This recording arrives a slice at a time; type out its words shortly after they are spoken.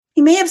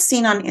You may have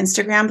seen on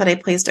Instagram that I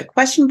placed a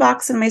question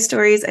box in my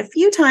stories a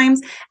few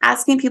times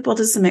asking people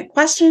to submit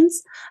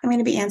questions. I'm going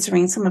to be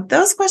answering some of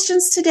those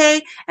questions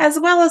today, as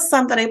well as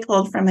some that I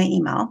pulled from my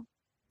email.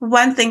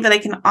 One thing that I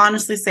can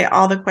honestly say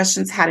all the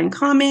questions had in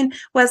common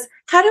was,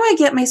 how do I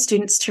get my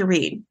students to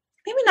read?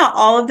 Maybe not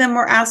all of them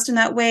were asked in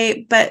that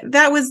way, but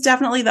that was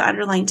definitely the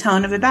underlying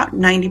tone of about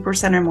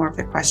 90% or more of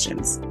the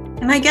questions.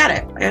 And I get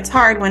it. It's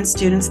hard when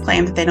students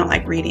claim that they don't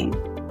like reading.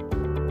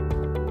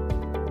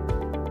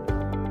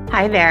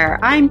 Hi there,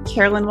 I'm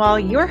Carolyn Wall,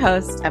 your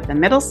host of the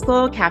Middle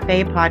School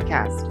Cafe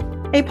podcast,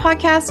 a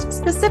podcast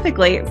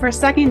specifically for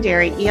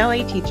secondary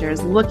ELA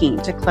teachers looking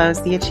to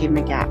close the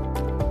achievement gap.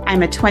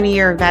 I'm a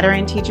 20-year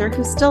veteran teacher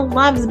who still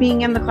loves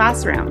being in the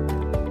classroom.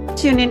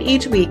 Tune in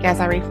each week as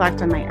I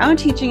reflect on my own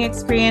teaching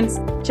experience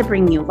to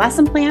bring you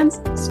lesson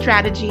plans,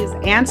 strategies,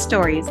 and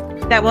stories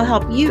that will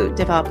help you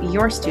develop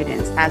your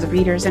students as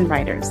readers and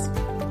writers.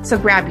 So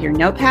grab your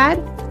notepad,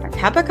 a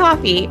cup of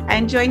coffee,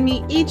 and join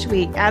me each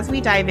week as we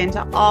dive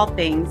into all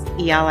things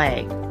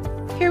ELA.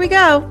 Here we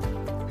go.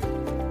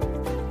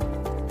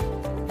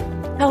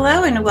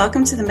 Hello, and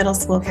welcome to the Middle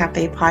School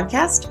Cafe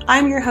podcast.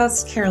 I'm your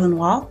host, Carolyn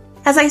Wall.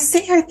 As I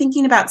sit here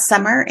thinking about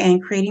summer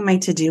and creating my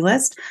to-do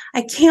list,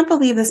 I can't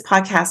believe this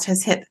podcast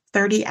has hit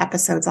 30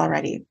 episodes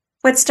already.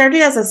 What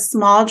started as a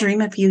small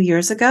dream a few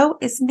years ago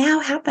is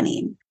now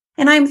happening.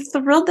 And I'm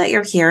thrilled that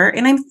you're here,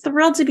 and I'm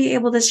thrilled to be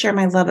able to share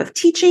my love of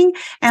teaching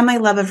and my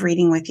love of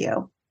reading with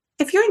you.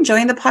 If you're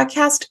enjoying the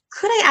podcast,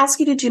 could I ask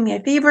you to do me a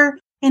favor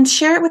and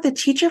share it with a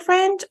teacher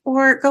friend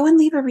or go and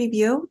leave a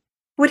review?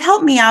 Would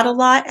help me out a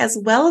lot, as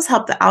well as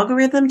help the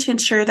algorithm to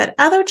ensure that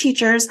other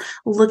teachers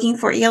looking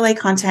for ELA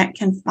content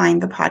can find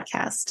the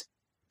podcast.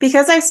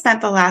 Because I've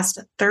spent the last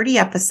 30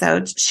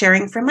 episodes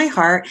sharing from my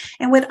heart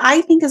and what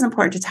I think is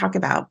important to talk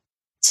about,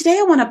 today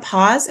I want to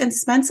pause and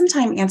spend some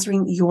time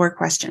answering your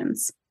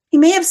questions. You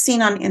may have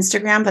seen on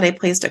Instagram that I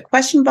placed a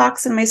question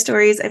box in my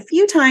stories a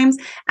few times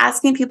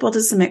asking people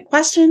to submit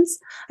questions.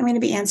 I'm going to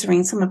be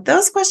answering some of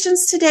those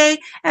questions today,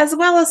 as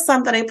well as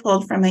some that I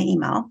pulled from my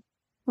email.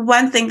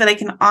 One thing that I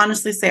can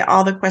honestly say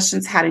all the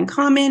questions had in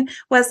common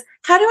was,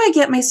 how do I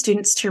get my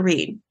students to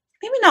read?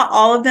 Maybe not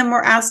all of them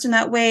were asked in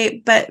that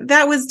way, but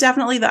that was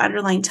definitely the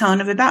underlying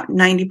tone of about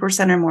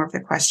 90% or more of the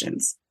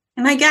questions.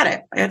 And I get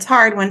it. It's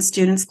hard when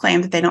students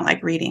claim that they don't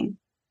like reading.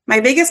 My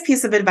biggest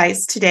piece of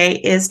advice today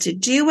is to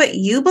do what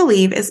you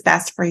believe is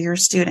best for your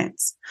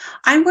students.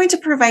 I'm going to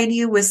provide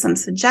you with some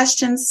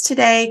suggestions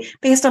today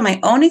based on my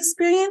own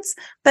experience,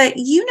 but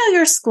you know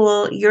your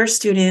school, your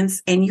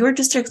students, and your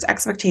district's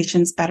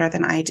expectations better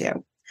than I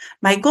do.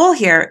 My goal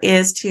here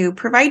is to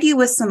provide you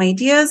with some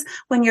ideas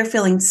when you're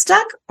feeling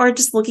stuck or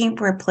just looking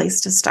for a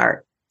place to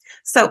start.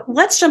 So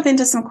let's jump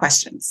into some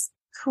questions.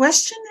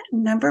 Question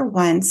number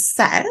 1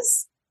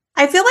 says,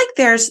 I feel like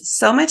there's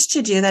so much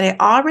to do that I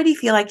already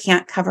feel I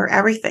can't cover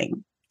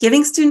everything.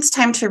 Giving students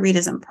time to read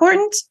is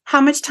important. How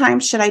much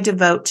time should I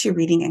devote to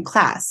reading in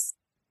class?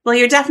 Well,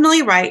 you're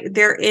definitely right.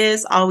 There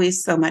is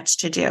always so much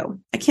to do.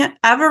 I can't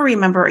ever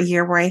remember a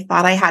year where I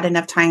thought I had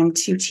enough time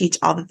to teach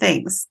all the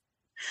things.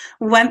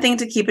 One thing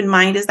to keep in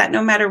mind is that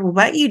no matter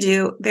what you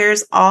do,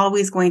 there's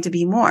always going to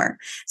be more.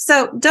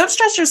 So don't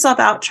stress yourself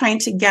out trying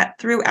to get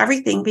through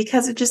everything,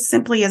 because it just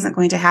simply isn't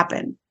going to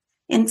happen.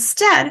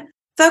 Instead,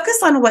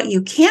 focus on what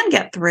you can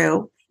get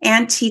through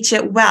and teach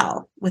it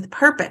well with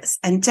purpose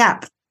and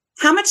depth.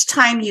 How much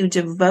time you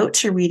devote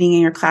to reading in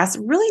your class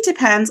really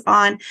depends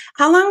on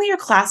how long your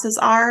classes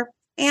are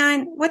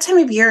and what time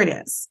of year it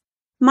is.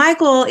 My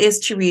goal is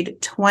to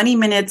read 20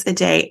 minutes a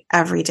day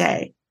every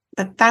day,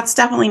 but that's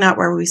definitely not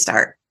where we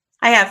start.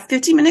 I have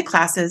 50-minute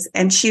classes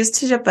and choose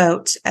to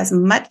devote as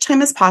much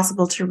time as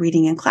possible to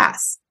reading in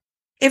class.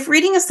 If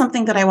reading is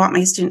something that I want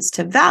my students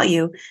to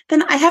value,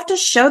 then I have to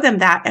show them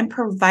that and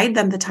provide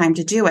them the time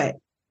to do it.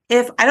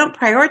 If I don't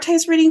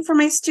prioritize reading for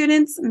my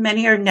students,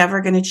 many are never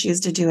going to choose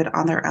to do it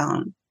on their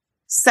own.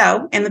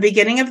 So in the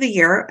beginning of the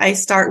year, I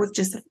start with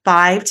just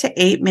 5 to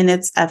 8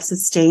 minutes of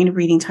sustained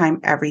reading time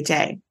every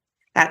day.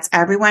 That's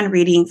everyone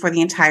reading for the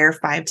entire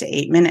 5 to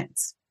 8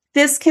 minutes.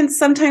 This can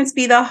sometimes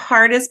be the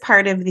hardest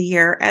part of the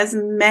year, as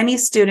many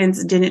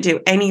students didn't do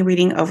any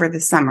reading over the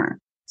summer.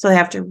 So they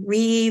have to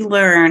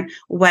relearn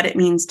what it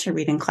means to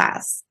read in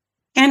class.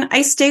 And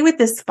I stay with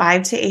this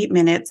 5 to 8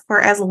 minutes for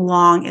as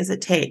long as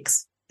it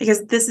takes,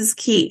 because this is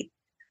key.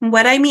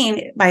 What I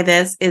mean by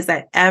this is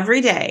that every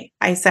day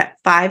I set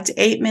 5 to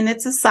 8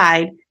 minutes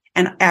aside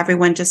and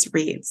everyone just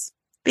reads.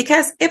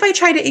 Because if I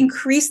try to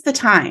increase the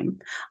time,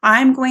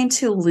 I'm going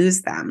to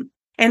lose them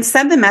and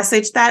send the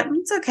message that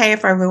it's okay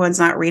if everyone's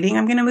not reading,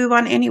 I'm going to move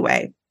on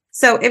anyway.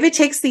 So if it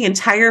takes the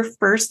entire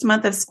first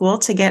month of school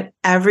to get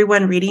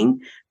everyone reading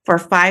for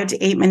 5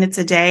 to 8 minutes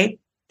a day,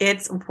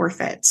 it's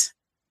worth it.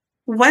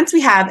 Once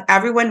we have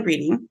everyone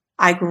reading,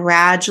 I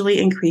gradually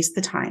increase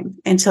the time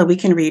until we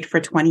can read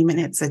for 20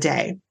 minutes a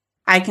day.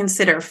 I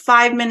consider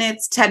 5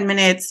 minutes, 10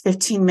 minutes,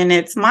 15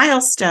 minutes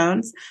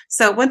milestones.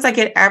 So once I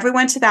get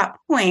everyone to that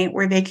point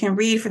where they can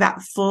read for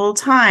that full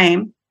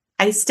time,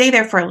 I stay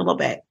there for a little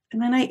bit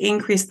and then I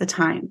increase the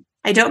time.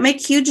 I don't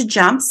make huge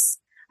jumps.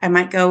 I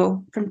might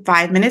go from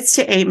 5 minutes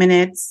to 8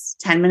 minutes,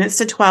 10 minutes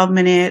to 12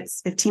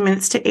 minutes, 15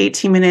 minutes to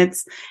 18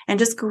 minutes, and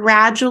just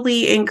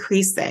gradually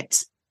increase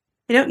it.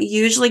 I don't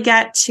usually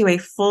get to a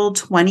full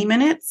 20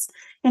 minutes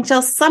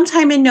until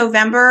sometime in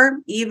November,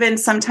 even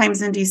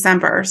sometimes in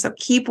December. So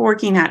keep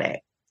working at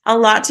it. A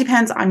lot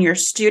depends on your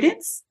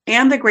students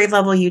and the grade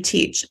level you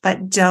teach,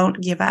 but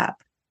don't give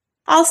up.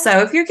 Also,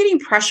 if you're getting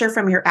pressure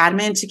from your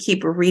admin to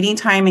keep reading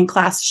time in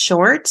class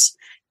short,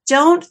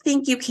 don't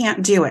think you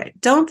can't do it.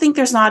 Don't think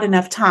there's not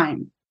enough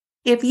time.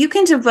 If you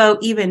can devote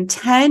even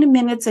 10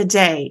 minutes a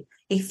day,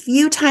 a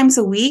few times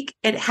a week,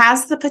 it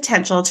has the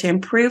potential to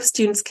improve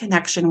students'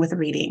 connection with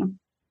reading.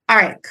 All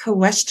right,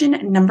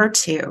 question number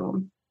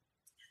 2.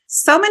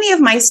 So many of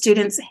my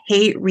students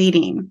hate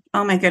reading.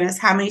 Oh my goodness,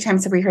 how many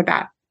times have we heard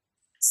that?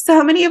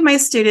 So many of my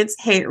students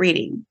hate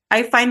reading.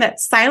 I find that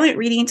silent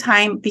reading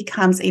time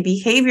becomes a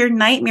behavior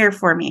nightmare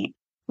for me.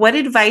 What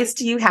advice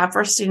do you have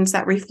for students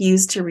that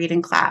refuse to read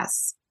in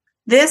class?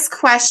 This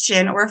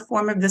question or a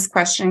form of this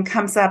question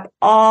comes up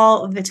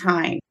all the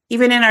time,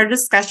 even in our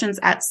discussions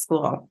at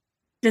school.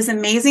 It is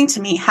amazing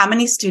to me how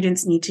many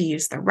students need to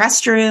use the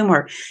restroom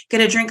or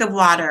get a drink of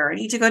water, or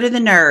need to go to the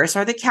nurse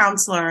or the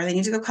counselor, or they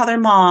need to go call their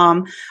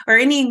mom, or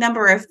any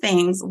number of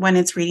things when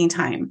it's reading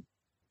time.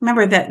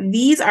 Remember that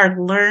these are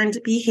learned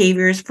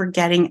behaviors for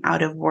getting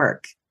out of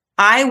work.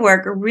 I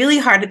work really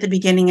hard at the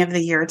beginning of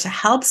the year to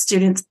help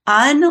students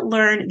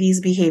unlearn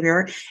these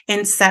behaviors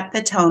and set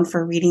the tone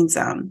for Reading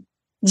Zone.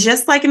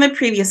 Just like in the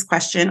previous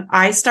question,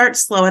 I start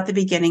slow at the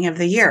beginning of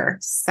the year,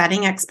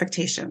 setting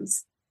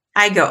expectations.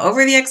 I go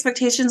over the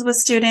expectations with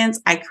students.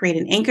 I create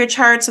an anchor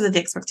chart so that the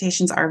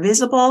expectations are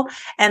visible,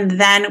 and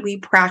then we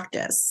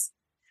practice.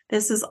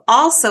 This is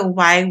also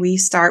why we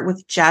start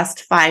with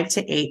just 5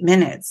 to 8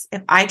 minutes.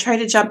 If I try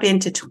to jump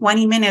into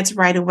 20 minutes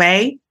right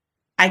away,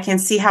 I can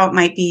see how it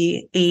might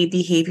be a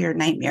behavior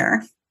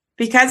nightmare.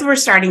 Because we're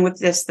starting with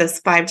this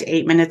 5 to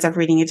 8 minutes of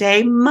reading a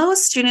day,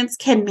 most students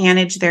can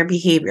manage their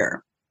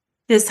behavior.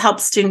 This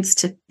helps students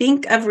to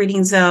think of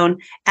Reading Zone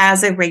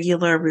as a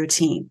regular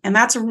routine. And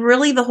that's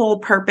really the whole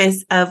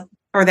purpose of,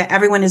 or that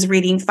everyone is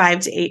reading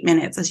 5 to 8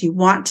 minutes, is you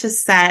want to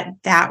set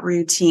that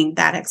routine,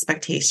 that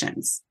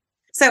expectations.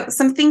 So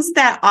some things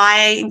that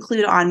I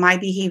include on my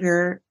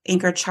behavior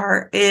anchor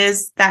chart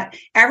is that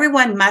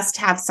everyone must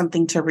have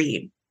something to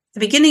read. At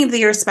the beginning of the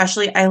year,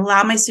 especially, I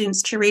allow my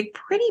students to read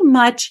pretty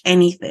much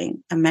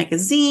anything, a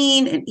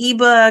magazine, an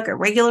ebook, a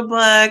regular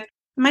book.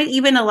 I might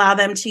even allow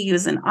them to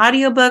use an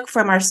audiobook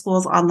from our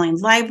school's online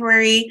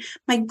library.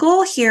 My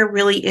goal here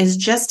really is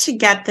just to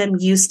get them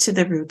used to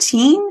the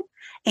routine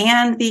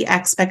and the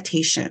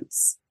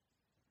expectations.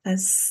 The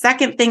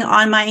second thing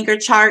on my anchor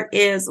chart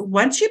is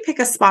once you pick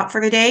a spot for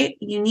the day,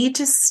 you need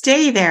to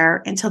stay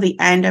there until the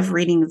end of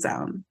Reading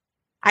Zone.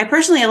 I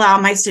personally allow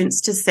my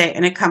students to sit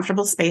in a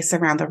comfortable space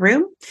around the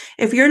room.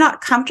 If you're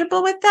not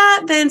comfortable with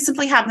that, then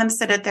simply have them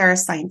sit at their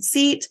assigned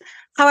seat.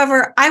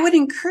 However, I would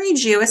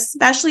encourage you,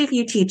 especially if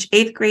you teach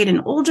 8th grade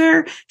and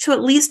older, to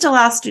at least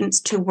allow students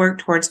to work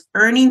towards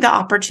earning the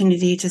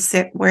opportunity to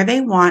sit where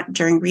they want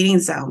during Reading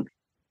Zone.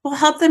 It will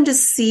help them to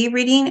see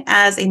reading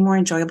as a more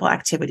enjoyable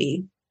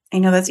activity. I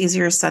know that's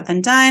easier said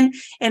than done,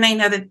 and I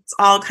know that it's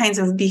all kinds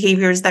of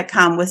behaviors that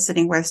come with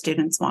sitting where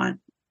students want.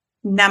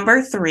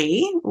 Number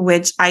 3,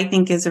 which I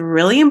think is a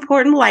really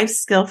important life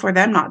skill for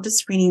them, not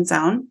just Reading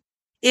Zone,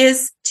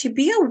 is to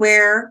be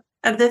aware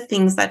of the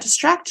things that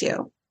distract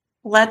you.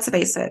 Let's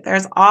face it,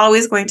 there's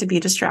always going to be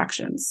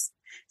distractions.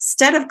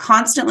 Instead of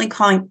constantly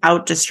calling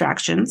out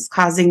distractions,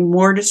 causing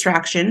more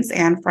distractions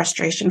and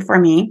frustration for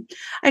me,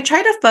 I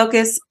try to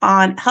focus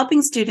on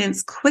helping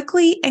students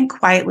quickly and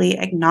quietly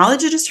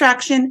acknowledge a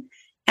distraction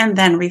and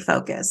then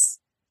refocus.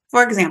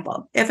 For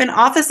example, if an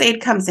office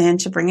aide comes in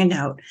to bring a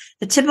note,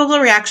 the typical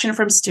reaction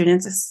from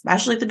students,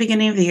 especially at the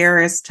beginning of the year,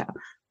 is to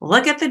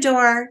look at the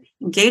door,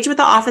 engage with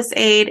the office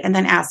aide, and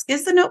then ask,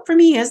 is the note for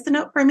me? Is the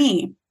note for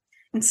me?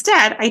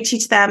 Instead, I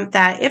teach them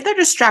that if they're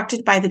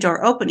distracted by the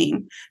door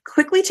opening,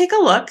 quickly take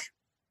a look,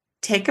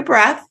 take a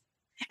breath,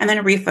 and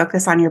then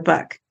refocus on your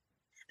book.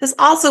 This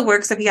also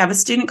works if you have a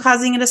student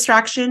causing a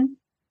distraction.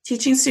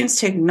 Teaching students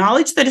to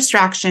acknowledge the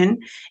distraction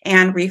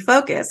and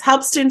refocus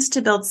helps students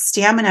to build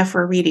stamina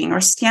for reading or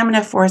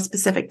stamina for a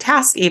specific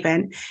task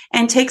even,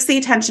 and takes the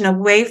attention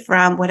away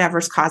from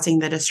whatever's causing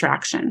the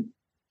distraction.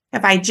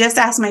 If I just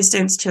ask my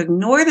students to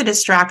ignore the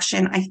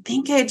distraction, I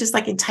think it just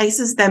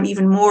entices them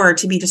even more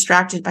to be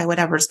distracted by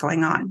whatever's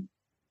going on.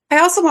 I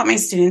also want my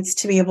students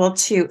to be able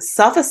to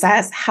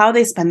self-assess how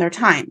they spend their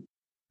time.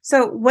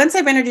 So once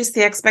I've introduced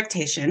the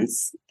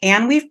expectations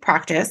and we've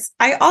practiced,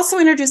 I also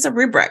introduce a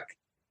rubric.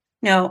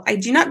 No, I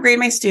do not grade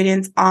my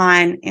students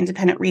on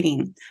independent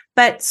reading,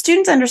 but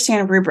students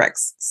understand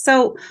rubrics.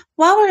 So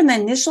while we're in the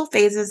initial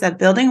phases of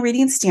building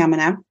reading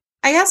stamina,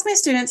 I ask my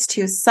students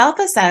to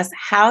self-assess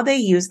how they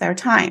use their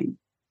time.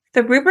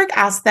 The rubric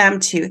asks them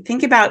to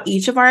think about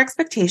each of our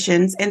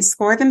expectations and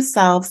score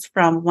themselves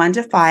from 1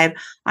 to 5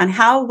 on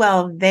how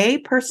well they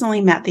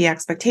personally met the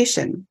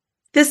expectation.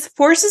 This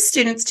forces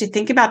students to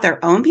think about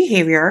their own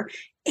behavior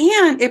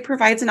And it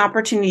provides an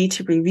opportunity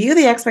to review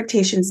the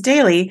expectations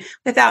daily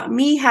without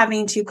me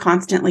having to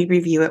constantly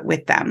review it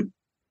with them.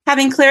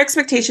 Having clear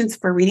expectations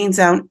for Reading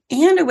Zone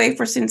and a way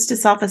for students to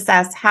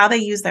self-assess how they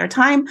use their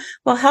time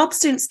will help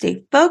students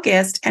stay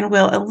focused and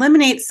will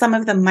eliminate some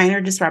of the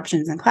minor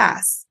disruptions in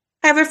class.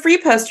 I have a free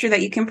poster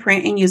that you can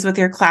print and use with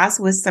your class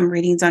with some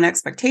Reading Zone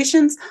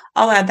expectations.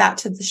 I'll add that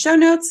to the show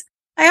notes.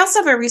 I also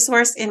have a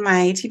resource in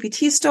my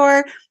TPT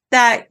store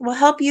that will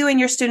help you and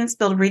your students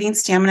build reading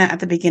stamina at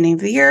the beginning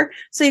of the year,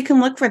 so you can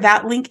look for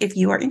that link if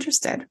you are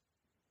interested.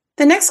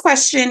 The next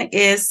question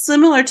is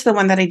similar to the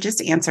one that I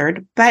just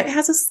answered, but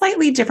has a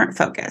slightly different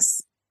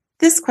focus.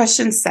 This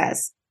question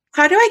says,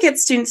 how do I get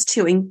students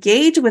to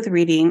engage with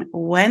reading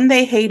when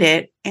they hate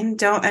it and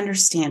don't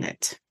understand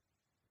it?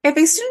 If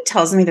a student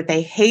tells me that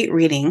they hate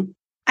reading,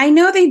 I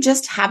know they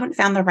just haven't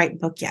found the right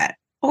book yet,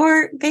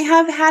 or they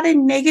have had a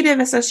negative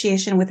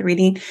association with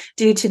reading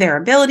due to their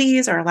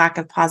abilities or lack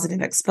of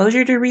positive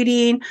exposure to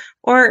reading,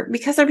 or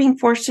because they're being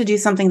forced to do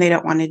something they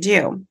don't want to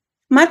do.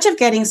 Much of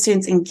getting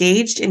students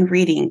engaged in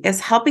reading is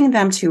helping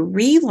them to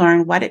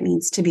relearn what it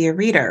means to be a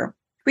reader.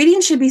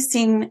 Reading should be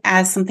seen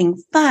as something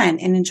fun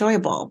and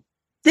enjoyable.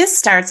 This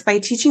starts by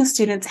teaching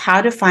students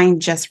how to find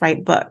just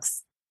right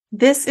books.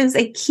 This is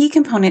a key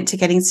component to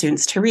getting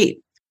students to read.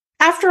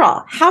 After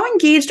all, how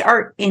engaged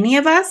are any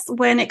of us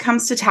when it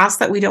comes to tasks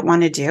that we don't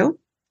want to do?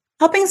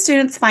 Helping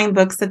students find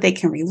books that they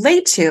can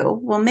relate to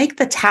will make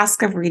the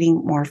task of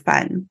reading more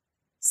fun.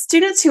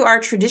 Students who are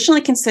traditionally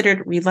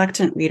considered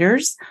reluctant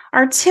readers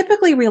are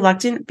typically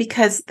reluctant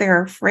because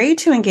they're afraid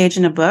to engage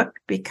in a book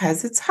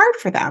because it's hard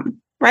for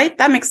them, right?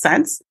 That makes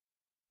sense.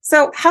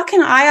 So how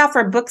can I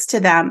offer books to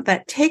them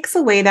that takes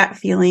away that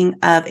feeling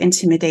of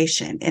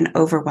intimidation and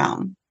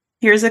overwhelm?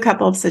 Here's a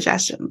couple of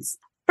suggestions.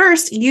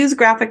 First, use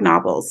graphic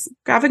novels.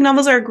 Graphic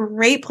novels are a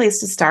great place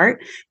to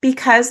start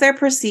because they're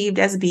perceived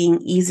as being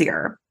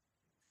easier.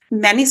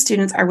 Many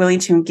students are willing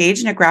to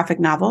engage in a graphic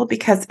novel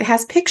because it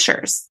has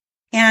pictures,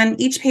 and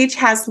each page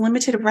has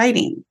limited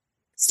writing.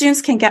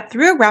 Students can get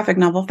through a graphic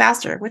novel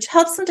faster, which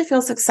helps them to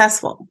feel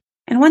successful.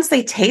 And once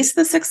they taste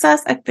the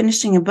success of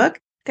finishing a book,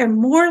 they're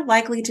more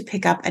likely to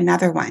pick up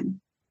another one.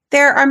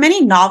 There are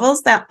many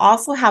novels that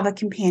also have a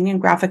companion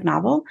graphic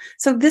novel,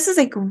 so this is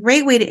a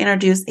great way to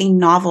introduce a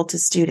novel to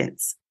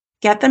students.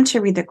 Get them to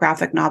read the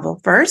graphic novel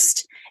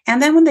first,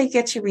 and then when they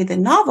get to read the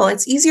novel,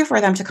 it's easier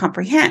for them to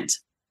comprehend.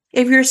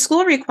 If your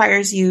school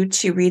requires you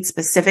to read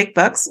specific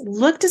books,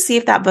 look to see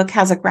if that book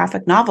has a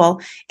graphic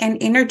novel and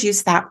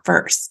introduce that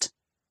first.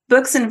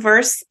 Books in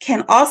verse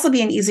can also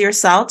be an easier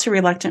sell to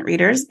reluctant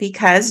readers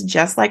because,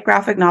 just like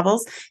graphic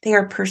novels, they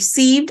are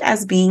perceived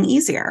as being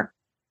easier.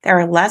 There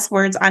are less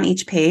words on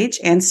each page,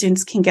 and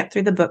students can get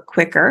through the book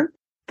quicker.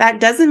 That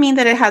doesn't mean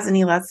that it has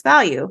any less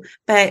value,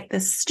 but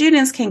the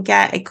students can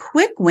get a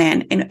quick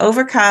win and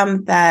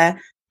overcome the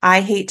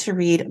I hate to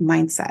read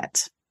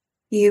mindset.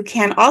 You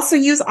can also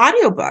use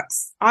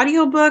audiobooks.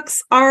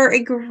 Audiobooks are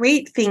a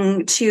great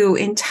thing to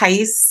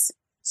entice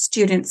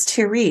students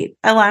to read.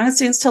 Allowing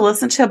students to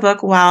listen to a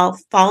book while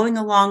following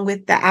along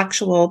with the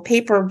actual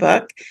paper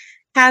book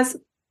has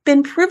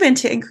been proven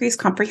to increase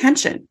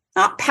comprehension.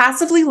 Not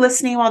passively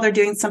listening while they're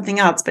doing something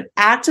else, but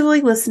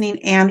actively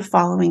listening and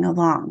following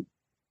along.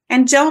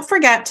 And don't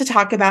forget to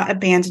talk about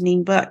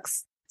abandoning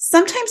books.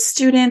 Sometimes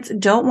students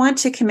don't want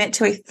to commit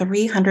to a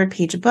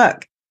 300-page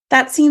book.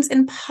 That seems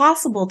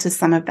impossible to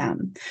some of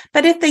them.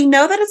 But if they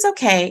know that it's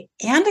okay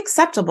and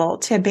acceptable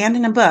to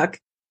abandon a book,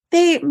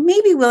 they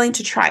may be willing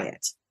to try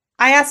it.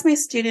 I ask my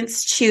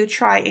students to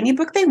try any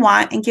book they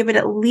want and give it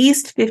at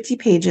least 50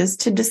 pages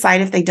to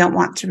decide if they don't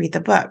want to read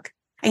the book.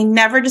 I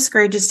never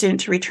discourage a student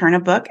to return a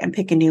book and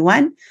pick a new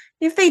one.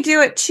 If they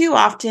do it too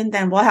often,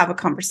 then we'll have a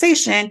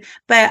conversation,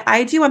 but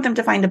I do want them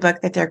to find a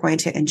book that they're going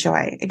to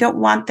enjoy. I don't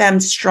want them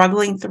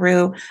struggling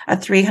through a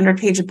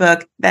 300-page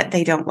book that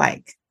they don't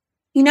like.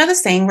 You know the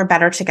saying, we're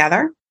better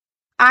together?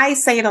 I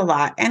say it a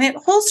lot, and it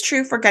holds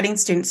true for getting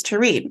students to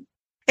read.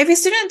 If a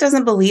student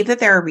doesn't believe that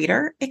they're a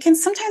reader, it can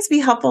sometimes be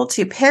helpful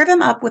to pair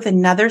them up with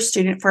another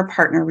student for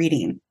partner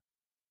reading.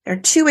 There are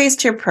two ways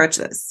to approach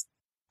this.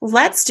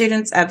 Let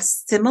students of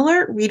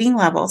similar reading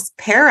levels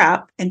pair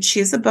up and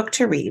choose a book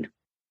to read.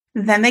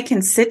 Then they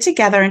can sit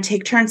together and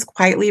take turns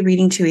quietly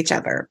reading to each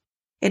other.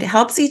 It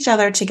helps each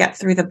other to get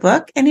through the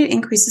book, and it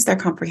increases their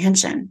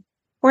comprehension.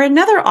 Or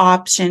another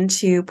option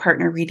to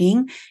partner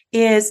reading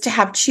is to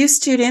have two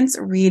students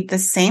read the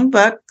same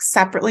book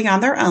separately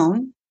on their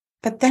own,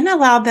 but then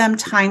allow them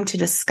time to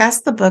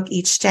discuss the book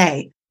each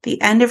day.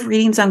 The end of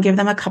Reading Zone, give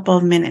them a couple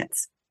of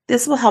minutes.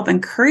 This will help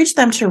encourage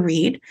them to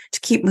read, to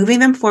keep moving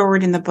them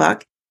forward in the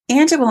book,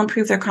 and it will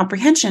improve their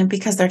comprehension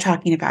because they're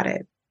talking about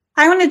it.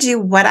 I want to do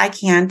what I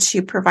can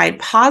to provide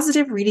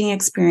positive reading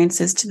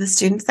experiences to the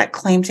students that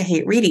claim to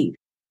hate reading.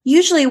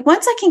 Usually,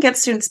 once I can get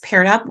students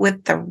paired up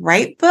with the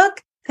right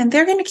book, then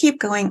they're going to keep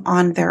going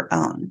on their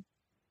own.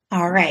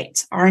 All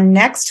right. Our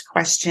next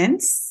question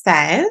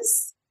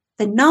says,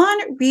 the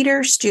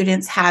non-reader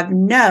students have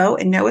no,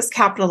 and no is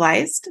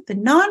capitalized, the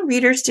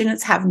non-reader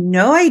students have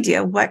no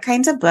idea what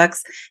kinds of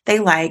books they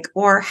like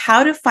or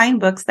how to find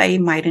books they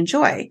might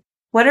enjoy.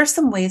 What are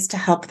some ways to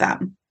help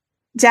them?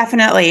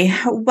 Definitely.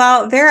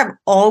 Well, there have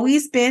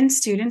always been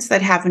students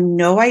that have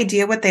no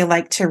idea what they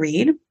like to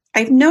read.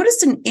 I've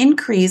noticed an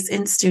increase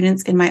in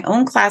students in my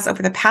own class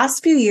over the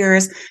past few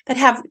years that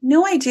have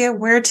no idea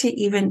where to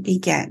even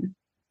begin.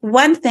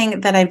 One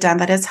thing that I've done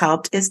that has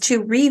helped is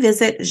to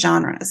revisit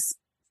genres.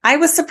 I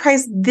was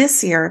surprised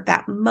this year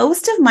that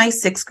most of my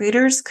sixth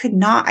graders could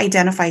not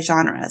identify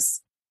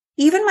genres.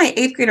 Even my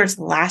eighth graders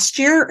last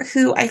year,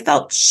 who I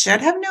felt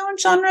should have known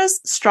genres,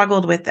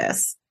 struggled with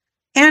this.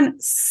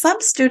 And some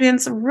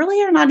students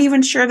really are not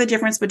even sure the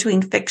difference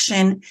between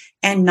fiction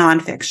and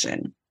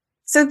nonfiction.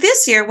 So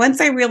this year, once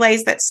I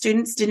realized that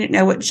students didn't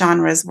know what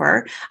genres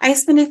were, I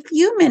spent a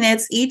few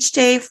minutes each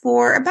day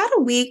for about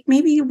a week,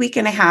 maybe a week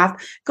and a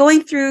half,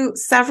 going through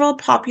several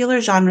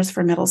popular genres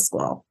for middle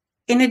school.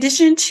 In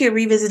addition to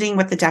revisiting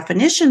what the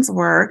definitions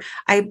were,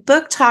 I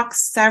book talked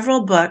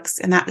several books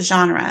in that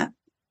genre.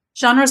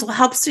 Genres will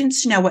help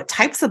students to know what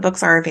types of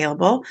books are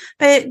available,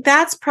 but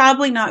that's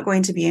probably not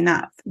going to be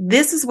enough.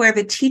 This is where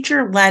the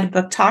teacher-led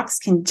book talks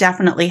can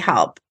definitely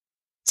help.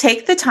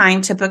 Take the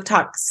time to book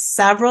talk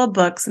several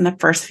books in the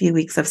first few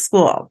weeks of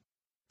school.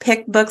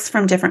 Pick books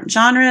from different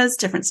genres,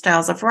 different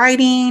styles of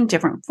writing,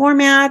 different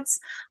formats.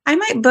 I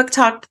might book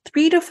talk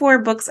 3 to 4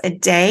 books a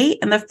day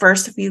in the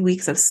first few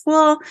weeks of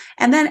school.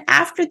 And then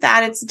after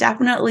that, it's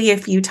definitely a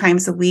few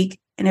times a week.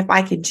 And if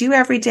I could do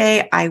every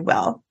day, I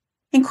will.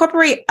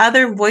 Incorporate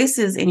other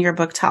voices in your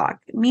book talk,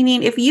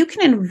 meaning if you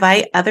can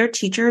invite other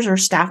teachers or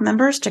staff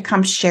members to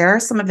come share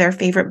some of their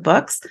favorite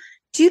books,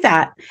 do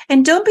that.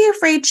 And don't be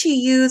afraid to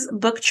use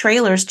book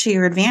trailers to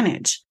your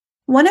advantage.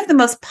 One of the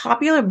most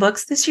popular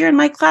books this year in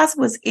my class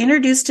was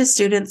introduced to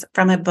students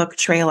from a book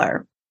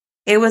trailer.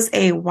 It was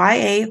a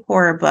YA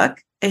horror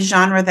book, a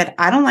genre that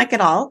I don't like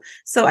at all.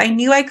 So I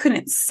knew I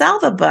couldn't sell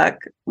the book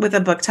with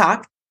a book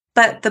talk,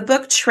 but the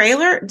book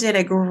trailer did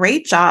a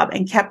great job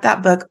and kept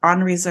that book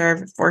on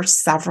reserve for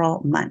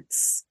several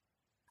months.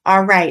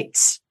 All right.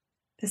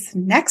 This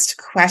next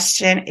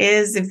question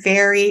is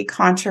very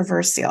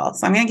controversial.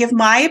 So I'm going to give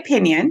my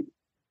opinion.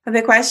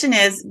 The question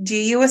is, do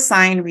you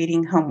assign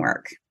reading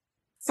homework?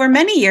 For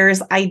many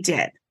years, I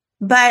did.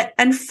 But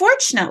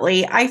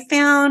unfortunately, I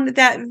found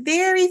that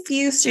very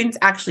few students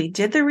actually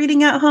did the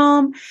reading at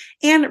home,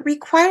 and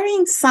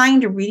requiring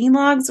signed reading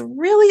logs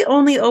really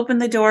only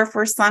opened the door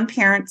for some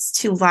parents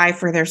to lie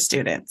for their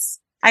students.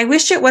 I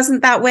wish it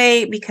wasn't that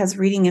way because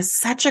reading is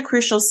such a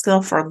crucial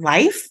skill for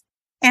life,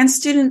 and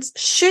students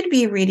should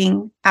be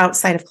reading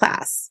outside of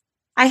class.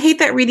 I hate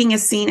that reading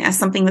is seen as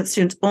something that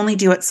students only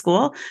do at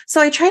school, so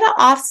I try to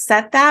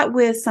offset that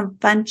with some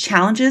fun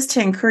challenges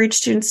to encourage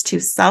students to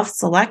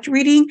self-select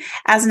reading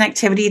as an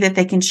activity that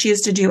they can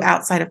choose to do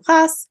outside of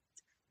class.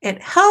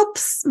 It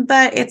helps,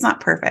 but it's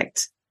not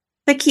perfect.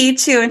 The key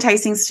to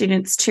enticing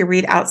students to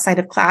read outside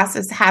of class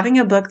is having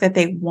a book that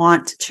they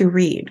want to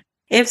read.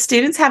 If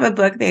students have a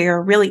book they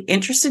are really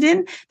interested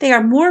in, they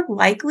are more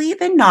likely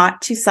than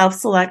not to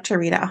self-select to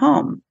read at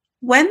home.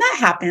 When that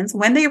happens,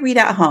 when they read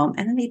at home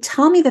and then they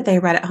tell me that they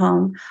read at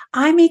home,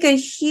 I make a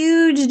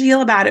huge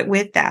deal about it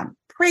with them,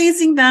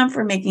 praising them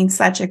for making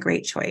such a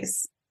great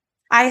choice.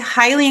 I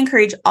highly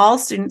encourage all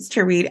students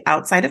to read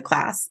outside of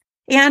class.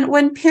 And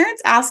when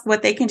parents ask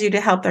what they can do to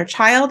help their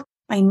child,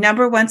 my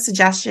number one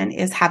suggestion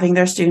is having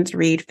their students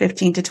read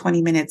 15 to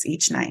 20 minutes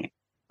each night.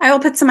 I will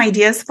put some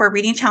ideas for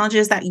reading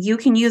challenges that you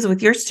can use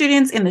with your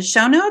students in the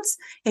show notes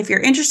if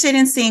you're interested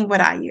in seeing what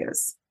I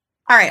use.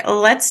 All right,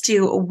 let's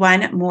do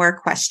one more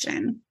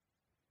question.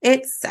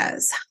 It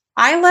says,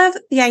 I love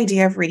the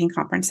idea of reading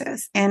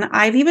conferences, and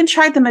I've even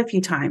tried them a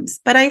few times,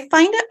 but I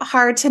find it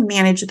hard to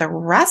manage the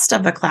rest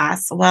of the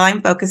class while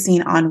I'm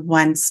focusing on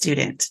one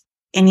student.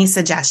 Any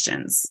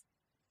suggestions?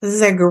 This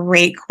is a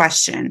great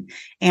question,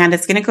 and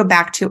it's going to go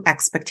back to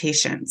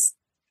expectations.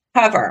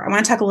 However, I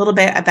want to talk a little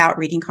bit about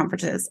reading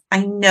conferences.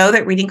 I know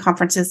that reading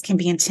conferences can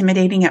be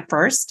intimidating at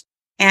first.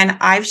 And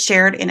I've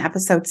shared in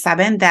episode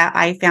 7 that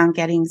I found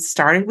getting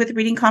started with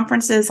reading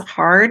conferences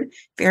hard,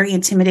 very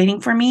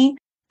intimidating for me.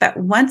 But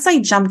once I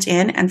jumped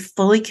in and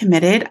fully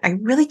committed, I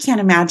really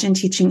can't imagine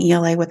teaching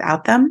ELA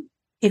without them.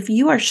 If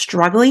you are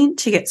struggling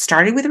to get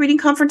started with reading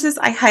conferences,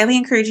 I highly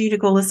encourage you to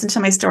go listen to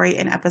my story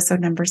in episode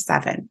number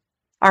 7.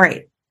 All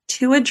right,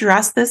 to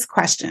address this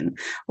question,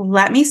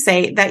 let me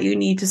say that you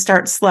need to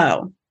start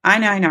slow. I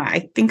know.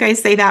 I think I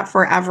say that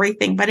for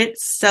everything, but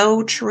it's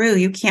so true.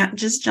 You can't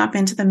just jump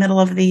into the middle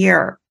of the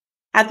year.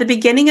 At the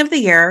beginning of the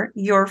year,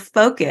 your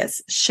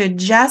focus should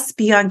just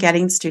be on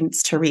getting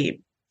students to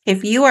read.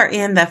 If you are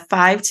in the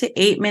 5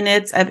 to 8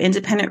 minutes of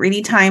independent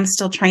reading time,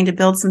 still trying to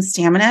build some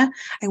stamina,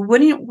 I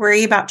wouldn't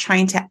worry about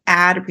trying to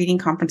add reading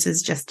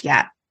conferences just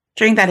yet.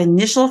 During that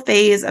initial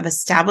phase of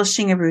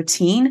establishing a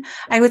routine,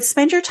 I would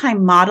spend your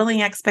time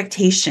modeling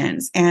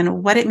expectations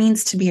and what it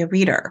means to be a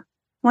reader.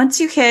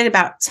 Once you hit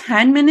about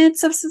 10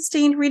 minutes of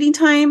sustained reading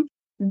time,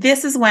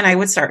 this is when I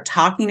would start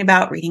talking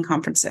about reading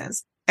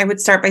conferences. I would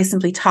start by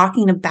simply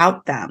talking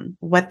about them,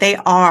 what they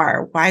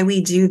are, why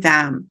we do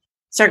them.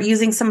 Start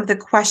using some of the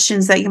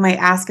questions that you might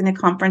ask in a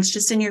conference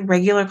just in your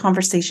regular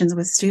conversations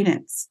with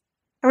students.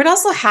 I would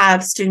also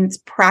have students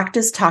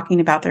practice talking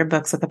about their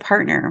books with a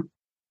partner.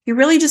 You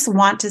really just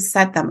want to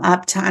set them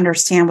up to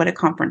understand what a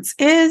conference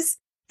is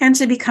and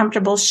to be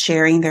comfortable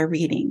sharing their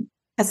reading.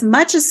 As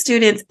much as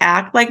students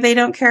act like they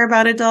don't care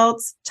about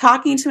adults,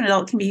 talking to an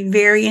adult can be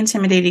very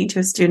intimidating to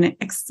a student,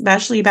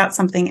 especially about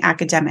something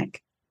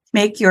academic.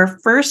 Make your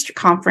first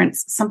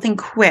conference something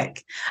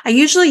quick. I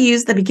usually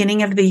use the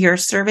beginning of the year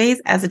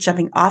surveys as a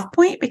jumping off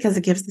point because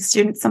it gives the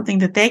students something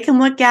that they can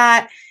look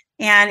at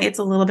and it's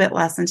a little bit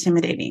less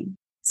intimidating.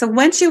 So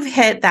once you've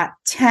hit that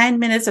 10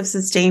 minutes of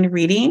sustained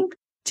reading,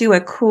 do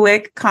a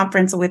quick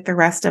conference with the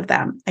rest of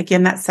them.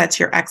 Again, that sets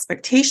your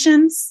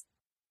expectations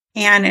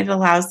and it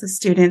allows the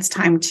students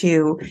time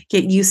to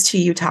get used to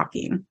you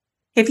talking.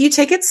 If you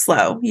take it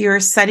slow, you're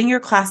setting your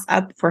class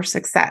up for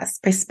success.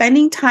 By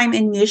spending time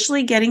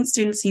initially getting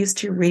students used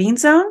to Reading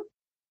Zone,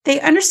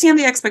 they understand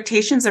the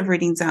expectations of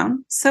Reading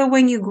Zone. So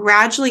when you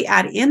gradually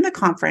add in the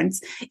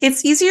conference,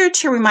 it's easier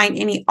to remind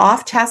any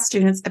off-task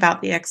students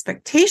about the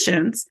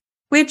expectations,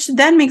 which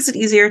then makes it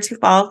easier to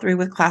follow through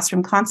with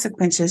classroom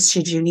consequences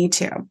should you need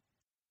to.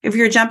 If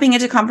you're jumping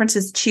into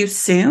conferences too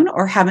soon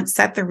or haven't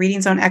set the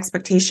Reading Zone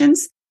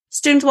expectations,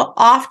 students will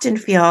often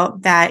feel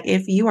that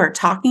if you are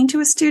talking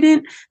to a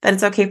student, that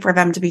it's okay for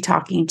them to be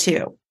talking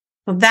too.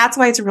 So that's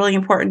why it's really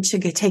important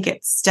to take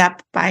it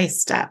step by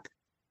step.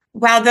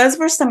 Wow, those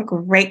were some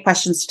great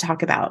questions to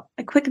talk about.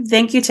 A quick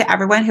thank you to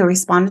everyone who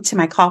responded to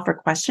my call for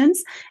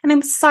questions, and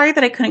I'm sorry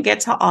that I couldn't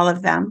get to all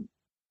of them.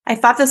 I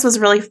thought this was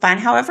really fun,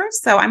 however,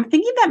 so I'm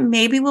thinking that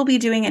maybe we'll be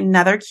doing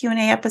another Q&A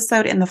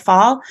episode in the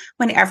fall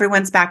when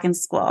everyone's back in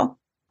school.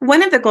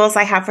 One of the goals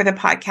I have for the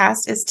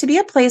podcast is to be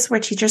a place where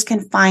teachers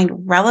can find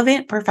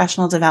relevant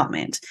professional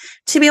development,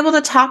 to be able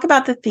to talk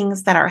about the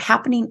things that are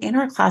happening in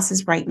our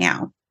classes right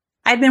now.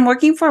 I've been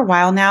working for a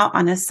while now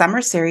on a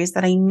summer series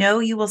that I know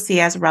you will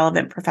see as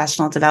relevant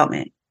professional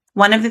development.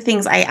 One of the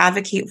things I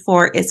advocate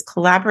for is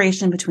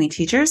collaboration between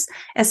teachers,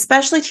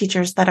 especially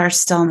teachers that are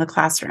still in the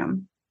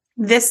classroom.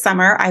 This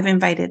summer, I've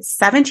invited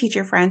 7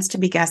 teacher friends to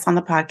be guests on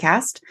the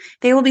podcast.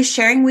 They will be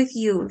sharing with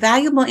you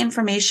valuable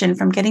information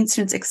from getting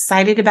students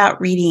excited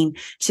about reading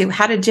to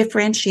how to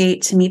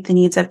differentiate to meet the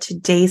needs of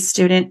today's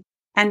student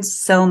and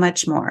so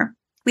much more.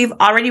 We've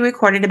already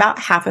recorded about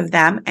half of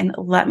them, and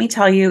let me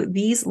tell you,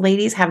 these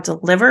ladies have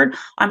delivered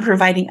on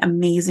providing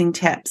amazing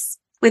tips.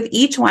 With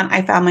each one,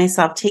 I found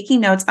myself taking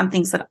notes on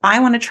things that I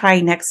want to try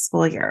next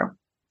school year.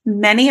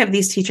 Many of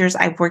these teachers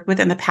I've worked with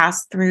in the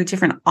past through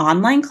different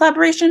online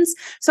collaborations,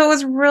 so it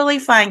was really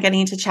fun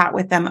getting to chat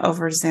with them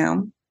over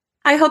Zoom.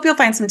 I hope you'll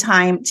find some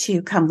time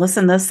to come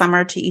listen this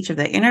summer to each of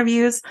the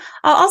interviews.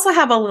 I'll also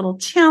have a little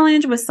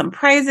challenge with some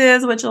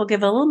prizes, which I'll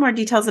give a little more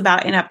details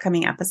about in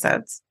upcoming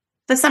episodes.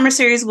 The summer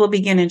series will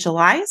begin in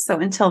July, so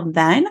until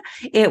then,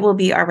 it will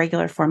be our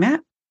regular format.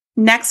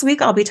 Next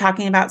week, I'll be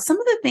talking about some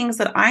of the things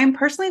that I'm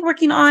personally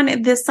working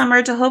on this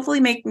summer to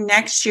hopefully make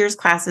next year's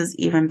classes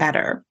even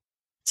better.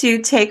 To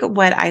take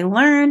what I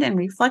learned and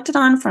reflected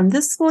on from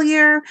this school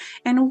year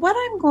and what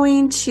I'm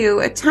going to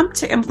attempt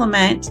to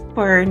implement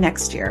for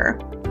next year.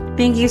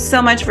 Thank you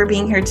so much for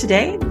being here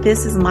today.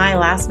 This is my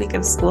last week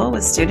of school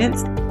with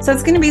students, so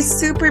it's going to be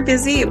super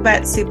busy,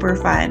 but super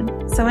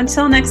fun. So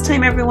until next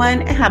time,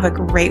 everyone, have a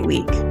great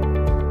week.